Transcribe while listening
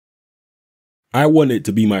I want it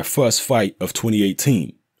to be my first fight of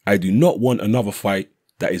 2018. I do not want another fight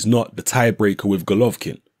that is not the tiebreaker with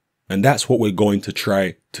Golovkin. And that's what we're going to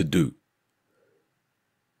try to do.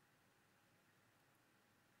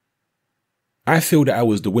 I feel that I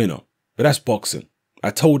was the winner, but that's boxing.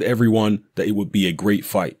 I told everyone that it would be a great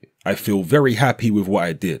fight. I feel very happy with what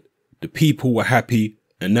I did. The people were happy,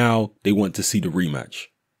 and now they want to see the rematch.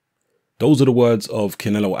 Those are the words of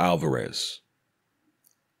Canelo Alvarez.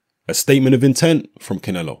 A statement of intent from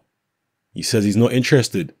Canelo. He says he's not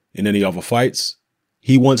interested in any other fights.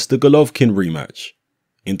 He wants the Golovkin rematch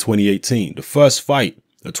in 2018, the first fight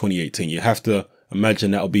of 2018. You have to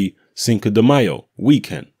imagine that'll be Cinco de Mayo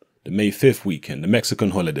weekend, the May 5th weekend, the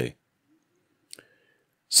Mexican holiday.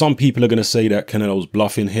 Some people are going to say that Canelo's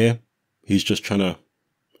bluffing here. He's just trying to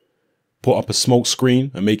put up a smoke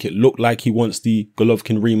screen and make it look like he wants the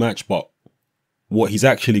Golovkin rematch. But what he's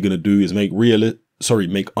actually going to do is make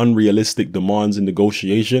unrealistic demands in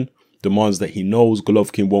negotiation, demands that he knows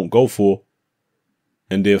Golovkin won't go for,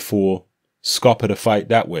 and therefore scupper the fight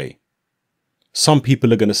that way. Some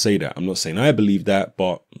people are going to say that. I'm not saying I believe that,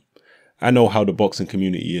 but I know how the boxing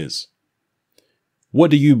community is.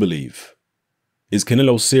 What do you believe? Is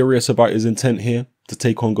Canelo serious about his intent here to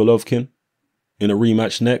take on Golovkin in a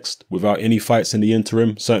rematch next without any fights in the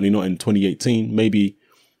interim? Certainly not in 2018. Maybe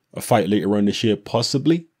a fight later on this year,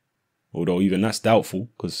 possibly. Although even that's doubtful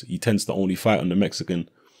because he tends to only fight on the Mexican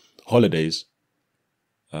holidays.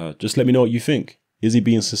 Just let me know what you think. Is he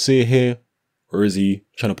being sincere here, or is he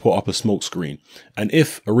trying to put up a smoke screen? And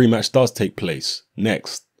if a rematch does take place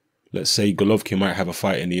next, let's say Golovkin might have a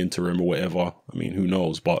fight in the interim or whatever. I mean, who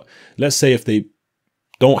knows? But let's say if they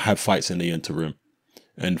don't have fights in the interim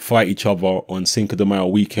and fight each other on Cinco de Mayo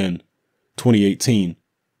weekend 2018,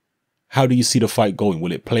 how do you see the fight going?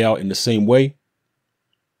 Will it play out in the same way?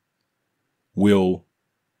 Will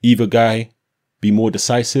either guy be more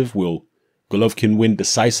decisive? Will Golovkin win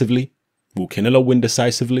decisively? Will Canelo win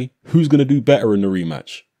decisively? Who's going to do better in the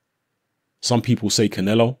rematch? Some people say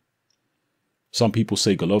Canelo. Some people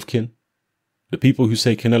say Golovkin. The people who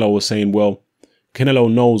say Canelo are saying, well,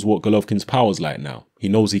 Canelo knows what Golovkin's power's like now. He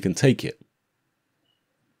knows he can take it.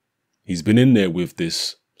 He's been in there with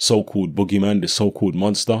this so-called boogeyman, this so-called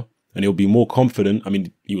monster, and he'll be more confident. I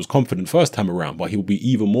mean, he was confident first time around, but he'll be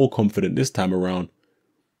even more confident this time around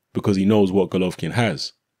because he knows what Golovkin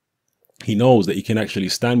has. He knows that he can actually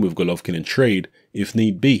stand with Golovkin and trade if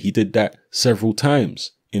need be. He did that several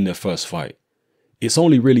times in their first fight. It's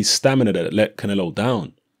only really stamina that let Canelo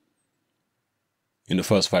down in the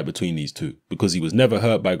first fight between these two, because he was never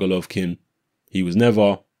hurt by Golovkin. He was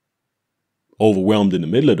never overwhelmed in the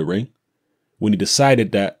middle of the ring. When he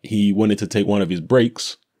decided that he wanted to take one of his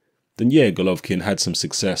breaks, then yeah, Golovkin had some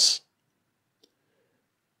success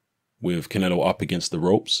with Canelo up against the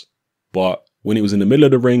ropes. But when it was in the middle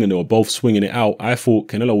of the ring and they were both swinging it out, I thought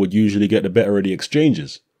Canelo would usually get the better of the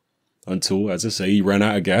exchanges. Until, as I say, he ran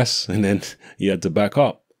out of gas and then he had to back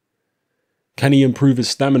up. Can he improve his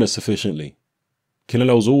stamina sufficiently?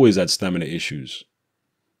 Canelo's always had stamina issues.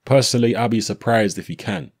 Personally, I'll be surprised if he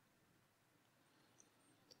can.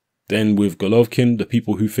 Then with Golovkin, the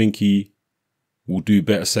people who think he will do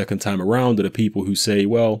better second time around are the people who say,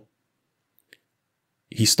 well,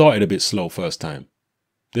 he started a bit slow first time.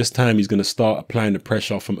 This time he's going to start applying the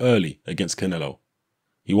pressure from early against Canelo.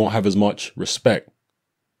 He won't have as much respect.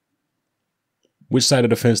 Which side of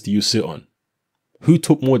the fence do you sit on? Who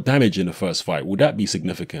took more damage in the first fight? Would that be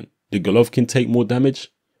significant? Did Golovkin take more damage?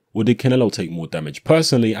 Or did Canelo take more damage?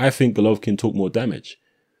 Personally, I think Golovkin took more damage.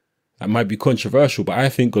 That might be controversial, but I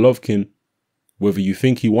think Golovkin, whether you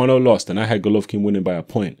think he won or lost, and I had Golovkin winning by a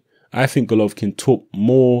point, I think Golovkin took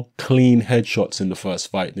more clean headshots in the first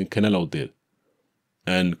fight than Canelo did.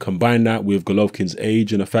 And combine that with Golovkin's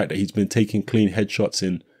age and the fact that he's been taking clean headshots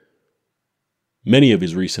in many of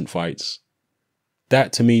his recent fights,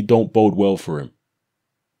 that to me don't bode well for him.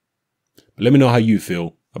 But let me know how you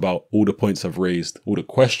feel about all the points I've raised, all the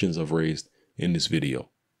questions I've raised in this video.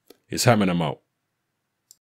 It's happening, I'm out.